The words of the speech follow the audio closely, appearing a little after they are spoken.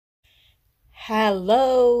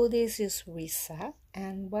Hello, this is Riza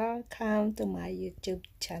and welcome to my YouTube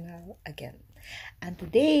channel again. And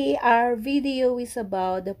today our video is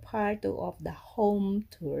about the part 2 of the home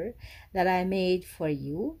tour that I made for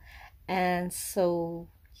you. And so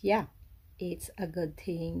yeah, it's a good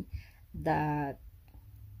thing that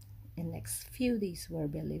in the next few days we'll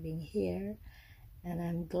be living here. And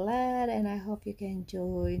I'm glad and I hope you can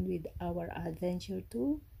join with our adventure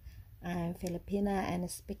too. I'm Filipina and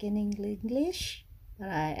speaking English, but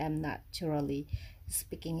I am naturally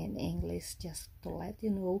speaking in English just to let you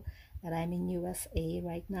know that I'm in USA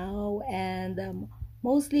right now, and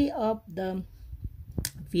mostly of the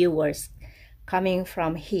viewers coming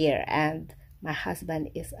from here, and my husband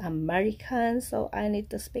is American, so I need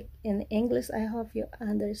to speak in English. I hope you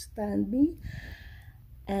understand me,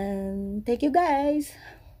 and thank you guys.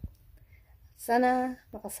 Sana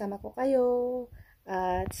makasama ko kayo.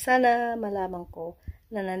 At sana malaman ko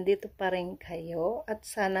na nandito pa rin kayo at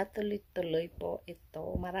sana tuloy-tuloy po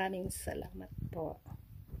ito. Maraming salamat po.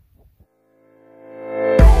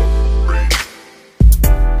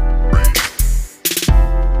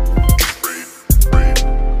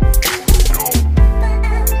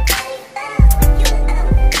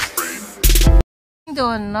 To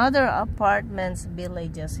another apartments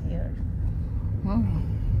villages here.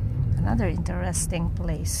 Another interesting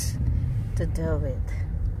place to do it.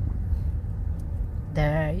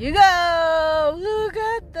 There you go! Look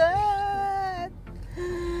at that!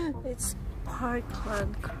 It's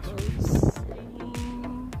Parkland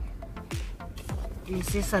Crossing.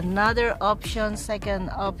 This is another option, second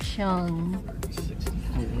option.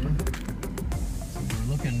 64. We're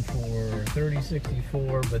looking for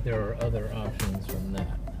 3064, but there are other options from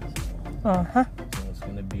that. So it's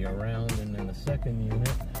going to be around, and then the second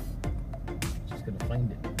unit, just going to find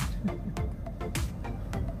it.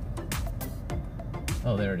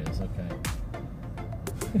 Oh, there it is. Okay.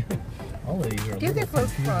 All of these are Beautiful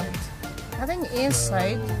front. Nothing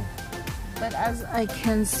inside, but as I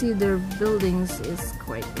can see, their buildings is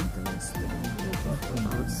quite interesting.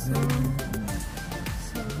 So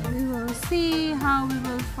we will see how we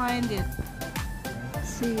will find it.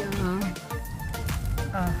 See you.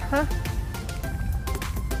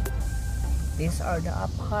 These are the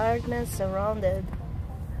apartments surrounded.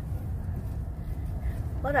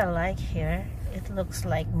 What I like here, it looks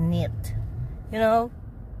like neat. You know,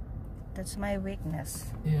 that's my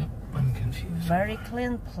weakness. Yeah, I'm confused. Very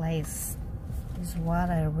clean place is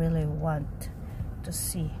what I really want to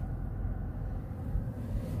see.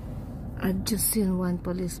 I've just seen one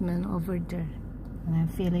policeman over there and I'm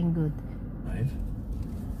feeling good. Right.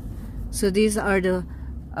 So these are the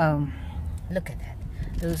look at that.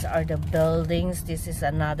 Those are the buildings. This is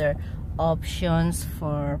another options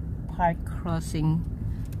for park crossing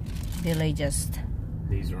villages.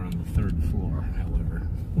 These are on the 3rd floor, however.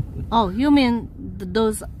 Oh, you mean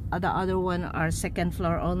those the other one are 2nd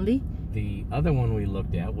floor only? The other one we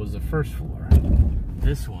looked at was the 1st floor.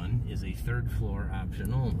 This one is a 3rd floor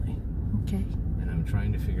option only. Okay. And I'm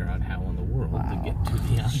trying to figure out how in the world to get to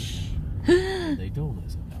the option they told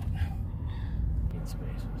us about. In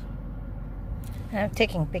spaces. I'm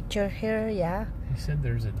taking picture here, yeah. He said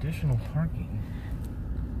there's additional parking.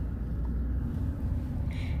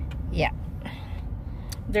 Yeah,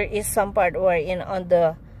 there is some part where on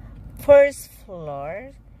the 1st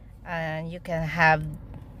floor, and you can have.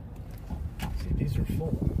 See, these are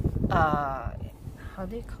full. How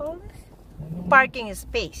do you call it? Parking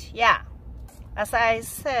space. Yeah. As I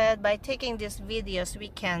said, by taking these videos, we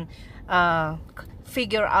can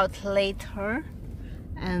figure out later.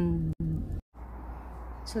 And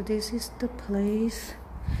so this is the place,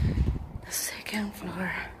 the 2nd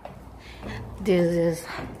floor. This is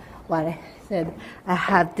what I said I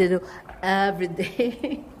have to do every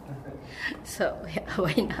day. So yeah,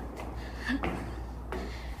 why not?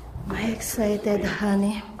 Am I excited,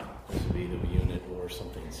 honey? This would be the unit or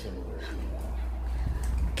something similar to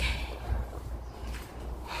that. Okay.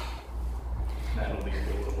 That'll be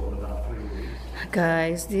available in about 3 weeks.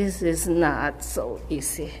 Guys, this is not so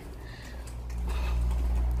easy.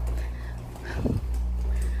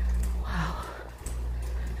 Wow.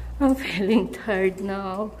 I'm feeling tired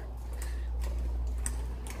now.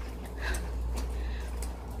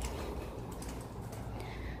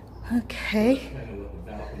 Okay.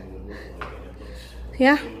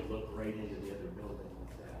 Yeah.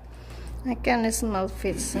 I can smell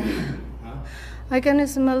pizza. I can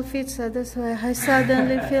smell pizza. That's why I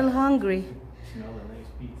suddenly feel hungry.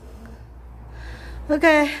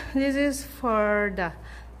 Okay, this is for the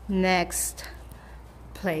next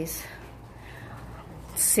place.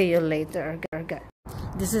 See you later, guys.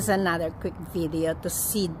 This is another quick video to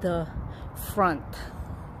see the front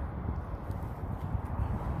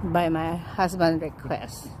by my husband's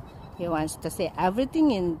request. He wants to see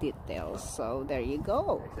everything in detail, so there you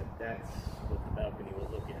go. Except that's what the balcony will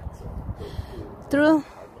look at. So those two True.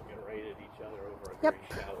 are looking right at each other over a Yep.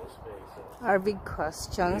 very shallow space. So. Our big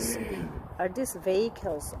questions are these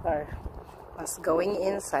vehicles are us going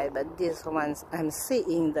inside, but these ones I'm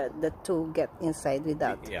seeing that the two get inside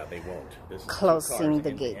without Yeah, they won't. This is closing the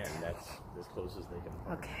in gate. end. That's as close as they can.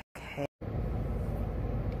 Okay.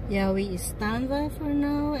 Yeah, we stand by for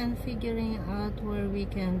now and figuring out where we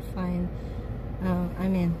can find,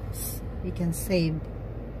 we can save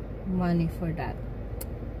money for that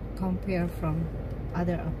compare from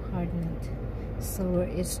other apartment. So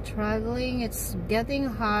we're struggling, it's getting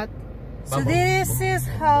hot. So this is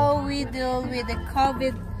how we deal with the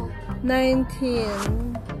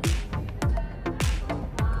COVID-19.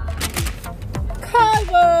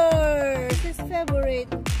 Covers! It's February,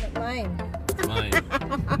 not mine. Mine.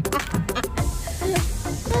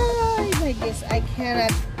 Oh my goodness, I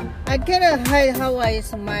cannot hide how I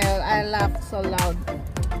smile. I laugh so loud.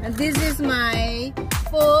 And this is my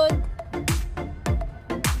food.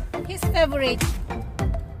 His favorite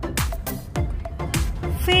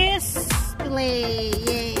fish fillet.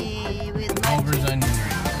 Yay! With my Culver's onion rings.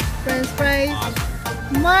 French fries.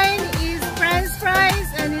 Awesome. Mine is French fries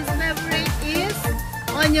and his favorite is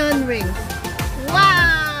onion rings.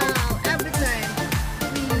 Wow! Every time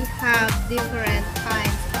we have different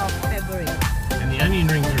kinds of favorite. And the onion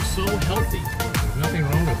rings are so healthy. There's nothing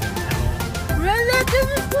wrong with them at all. Relative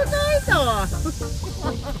potato.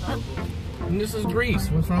 And this is grease.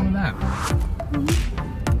 What's wrong with that?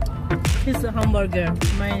 It's a hamburger.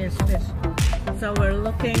 Mine is fish. So we're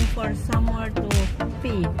looking for somewhere to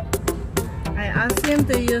pee. I asked him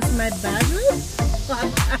to use my bottle.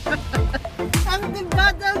 Something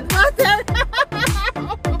bottled water.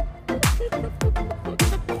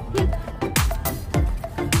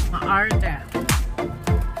 Arte.